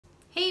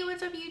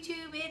what's up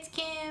YouTube? It's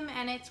Kim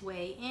and it's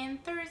Weigh-In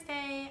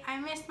Thursday. I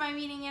missed my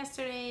meeting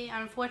yesterday.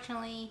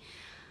 Unfortunately,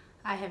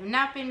 I have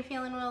not been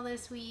feeling well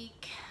this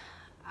week.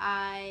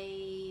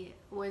 I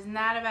was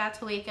not about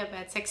to wake up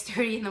at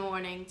 6:30 in the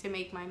morning to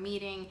make my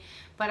meeting,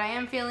 but I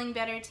am feeling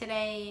better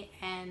today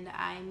and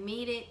I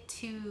made it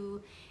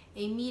to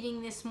a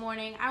meeting this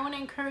morning. I want to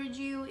encourage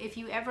you, if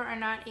you ever are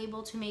not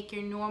able to make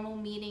your normal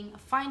meeting,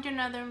 find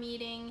another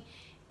meeting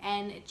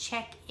and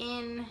check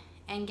in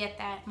and get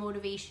that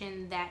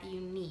motivation that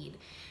you need.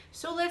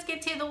 So let's get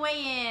to the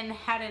weigh-in.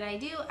 How did I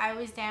do? I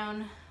was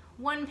down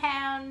 1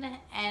 pound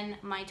and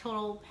my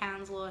total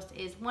pounds lost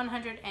is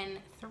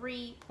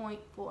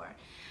 103.4.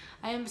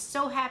 I am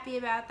so happy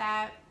about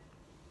that.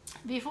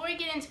 Before I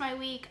get into my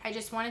week, I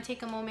just want to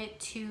take a moment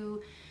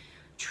to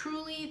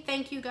truly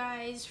thank you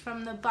guys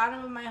from the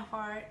bottom of my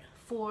heart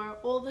for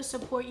all the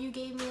support you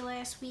gave me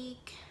last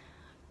week.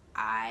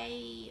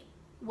 I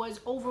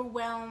was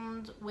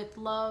overwhelmed with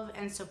love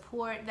and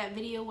support. That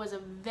video was a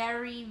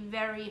very,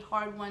 very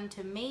hard one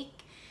to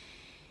make.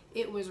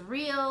 It was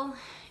real,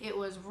 it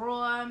was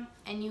raw,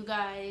 and you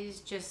guys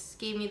just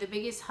gave me the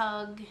biggest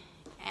hug,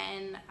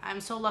 and I'm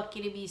so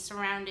lucky to be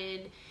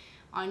surrounded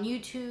on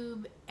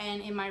YouTube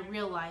and in my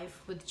real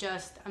life with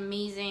just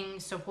amazing,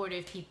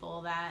 supportive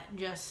people that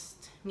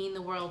just mean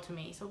the world to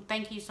me. So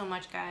thank you so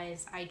much,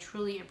 guys. I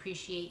truly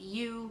appreciate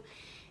you,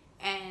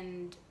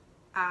 and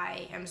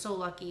I am so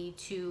lucky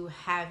to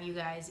have you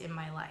guys in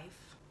my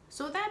life.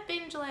 So that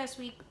binge last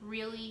week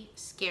really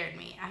scared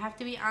me. I have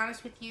to be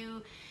honest with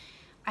you.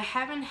 I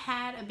haven't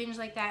had a binge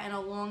like that in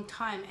a long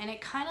time, and it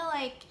kind of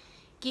like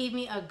gave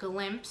me a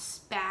glimpse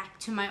back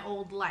to my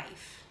old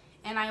life.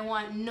 And I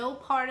want no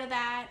part of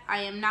that.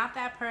 I am not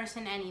that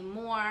person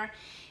anymore.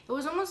 It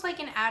was almost like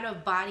an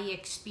out-of-body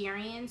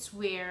experience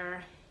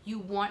where you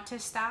want to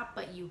stop,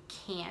 but you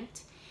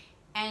can't.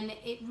 And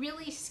it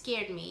really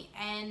scared me,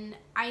 and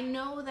I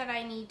know that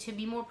I need to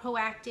be more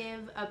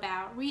proactive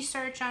about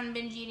research on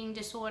binge eating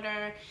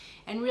disorder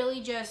and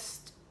really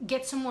just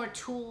get some more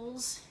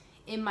tools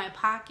in my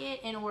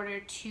pocket in order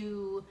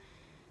to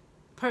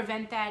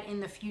prevent that in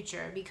the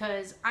future,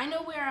 because I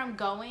know where I'm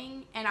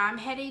going and I'm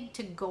headed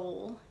to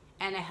goal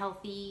and a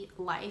healthy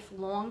life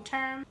long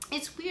term.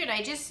 It's weird,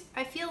 I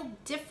feel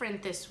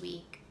different this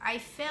week. I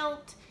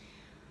felt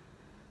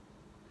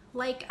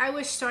like I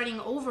was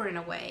starting over in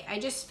a way. I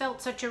just felt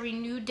such a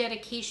renewed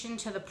dedication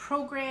to the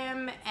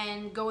program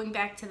and going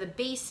back to the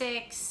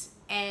basics,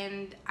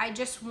 and I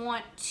just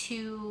want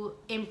to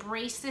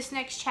embrace this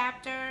next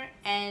chapter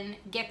and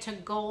get to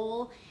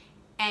goal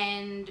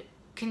and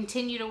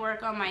continue to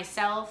work on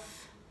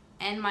myself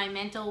and my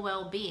mental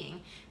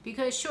well-being.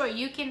 Because sure,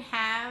 you can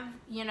have,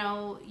 you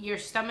know, your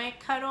stomach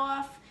cut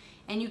off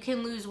and you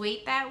can lose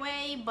weight that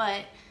way,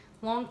 but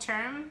long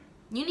term,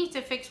 you need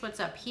to fix what's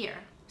up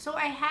here. So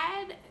I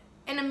had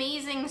an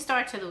amazing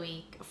start to the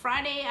week.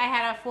 Friday, I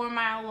had a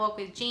 4-mile walk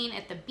with Jane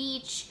at the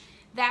beach.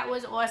 That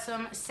was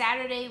awesome.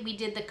 Saturday, we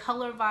did the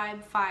Color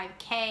Vibe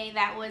 5K.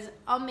 That was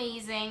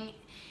amazing.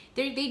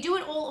 They do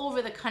it all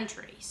over the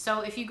country.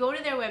 So if you go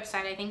to their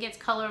website, I think it's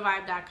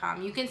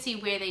colorvibe.com, you can see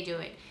where they do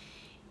it.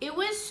 It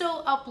was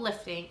so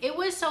uplifting. It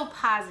was so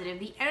positive.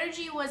 The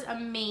energy was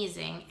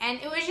amazing.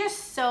 And it was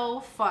just so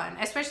fun,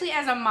 especially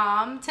as a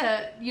mom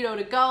to, you know,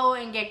 to go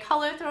and get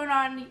color thrown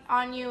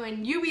on you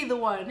and you be the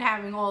one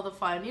having all the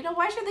fun. You know,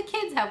 why should the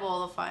kids have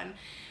all the fun?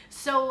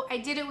 So I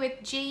did it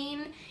with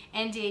Jane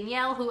and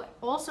Danielle, who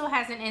also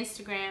has an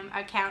Instagram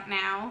account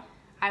now.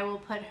 I will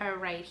put her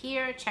right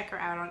here. Check her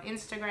out on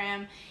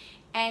Instagram.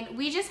 And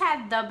we just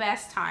had the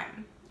best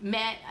time.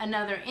 Met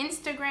another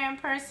Instagram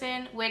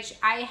person, which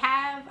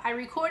I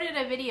recorded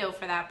a video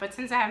for that, but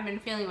since I haven't been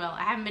feeling well,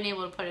 I haven't been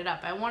able to put it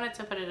up. I wanted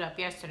to put it up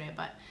yesterday,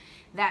 but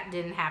that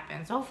didn't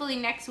happen. So hopefully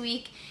next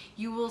week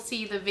you will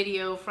see the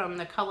video from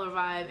the Color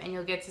Vibe and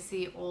you'll get to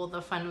see all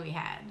the fun we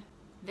had.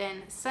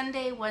 Then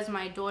Sunday was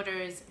my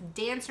daughter's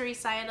dance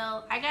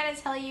recital. I gotta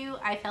tell you,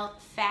 I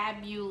felt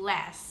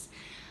fabulous.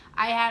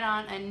 I had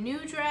on a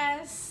new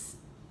dress.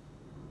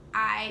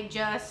 I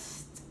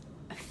just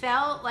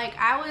felt like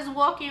I was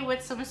walking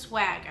with some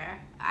swagger.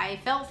 I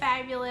felt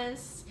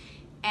fabulous,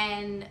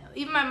 and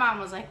even my mom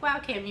was like, wow,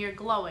 Kim, you're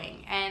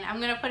glowing. And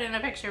I'm gonna put in a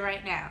picture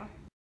right now.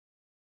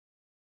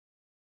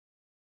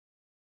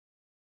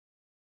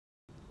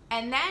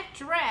 And that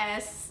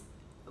dress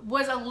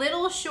was a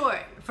little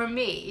short for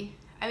me.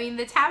 I mean,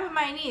 the top of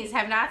my knees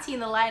have not seen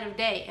the light of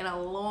day in a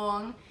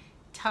long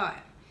time.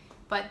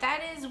 But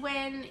that is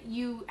when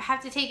you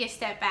have to take a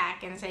step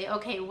back and say,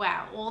 okay,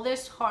 wow, all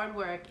this hard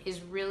work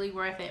is really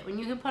worth it. When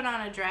you can put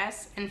on a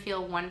dress and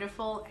feel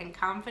wonderful and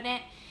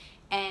confident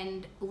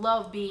and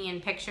love being in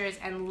pictures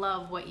and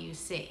love what you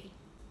see.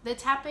 The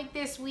topic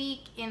this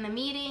week in the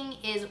meeting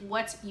is,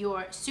 what's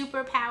your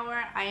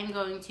superpower? I am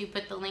going to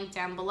put the link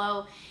down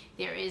below.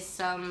 There is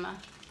some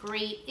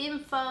great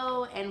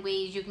info and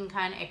ways you can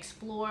kind of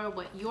explore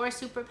what your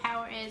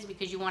superpower is,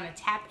 because you want to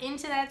tap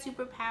into that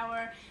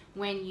superpower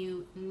when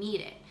you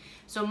need it.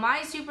 So my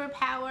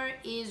superpower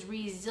is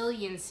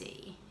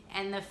resiliency,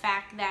 and the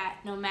fact that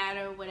no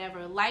matter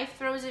whatever life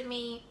throws at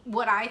me,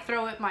 what I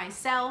throw at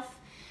myself,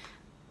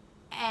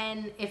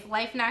 And if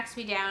life knocks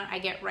me down, I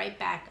get right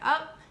back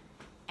up.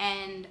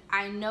 And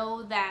I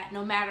know that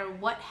no matter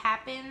what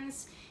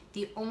happens,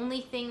 the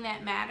only thing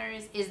that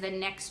matters is the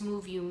next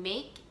move you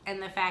make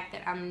and the fact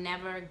that I'm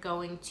never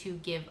going to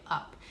give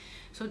up.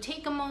 So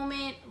take a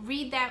moment,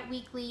 read that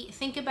weekly,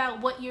 think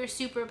about what your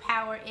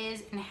superpower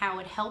is and how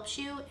it helps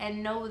you,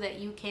 and know that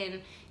you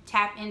can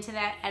tap into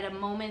that at a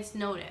moment's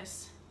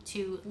notice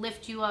to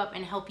lift you up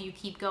and help you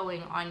keep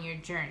going on your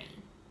journey.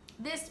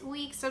 This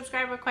week's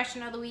subscriber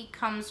question of the week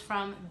comes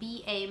from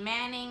B.A.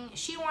 Manning.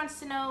 She wants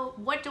to know,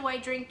 what do I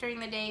drink during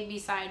the day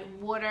beside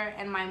water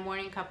and my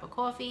morning cup of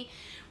coffee?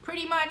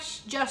 Pretty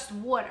much just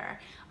water.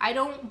 I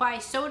don't buy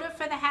soda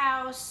for the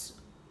house.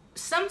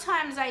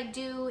 Sometimes I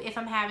do if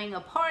I'm having a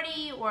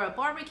party or a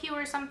barbecue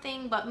or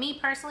something, but me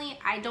personally,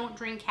 I don't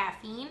drink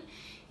caffeine.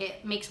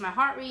 It makes my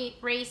heart rate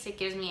race, it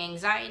gives me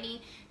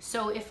anxiety.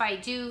 So if I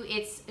do,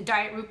 it's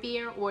Diet Root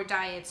Beer or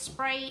Diet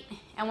Sprite.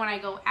 And when I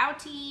go out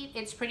to eat,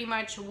 it's pretty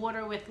much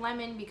water with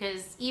lemon,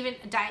 because even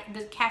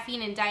the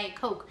caffeine in Diet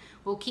Coke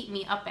will keep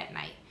me up at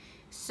night.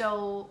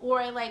 So, or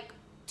I like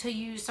to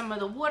use some of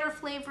the water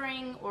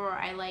flavoring, or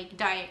I like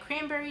Diet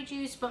Cranberry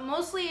Juice, but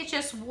mostly it's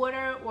just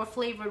water or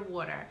flavored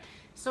water.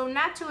 So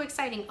not too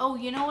exciting. Oh,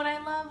 you know what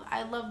I love?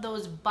 I love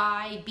those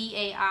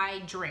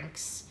BAI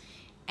drinks.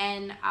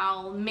 And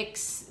I'll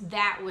mix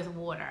that with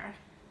water.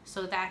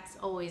 So that's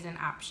always an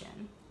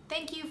option.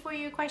 Thank you for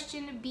your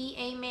question,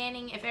 B.A.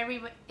 Manning. If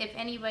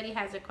anybody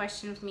has a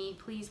question for me,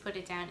 please put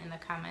it down in the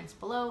comments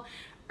below.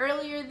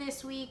 Earlier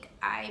this week,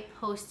 I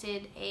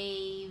posted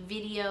a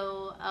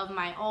video of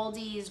my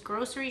Aldi's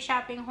grocery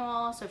shopping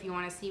haul. So if you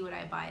want to see what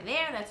I buy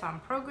there, that's on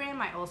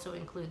program. I also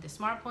include the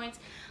Smart Points.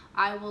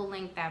 I will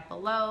link that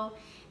below.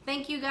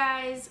 Thank you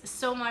guys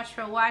so much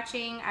for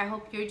watching. I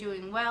hope you're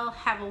doing well.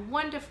 Have a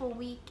wonderful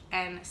week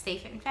and stay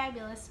fit and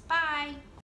fabulous. Bye.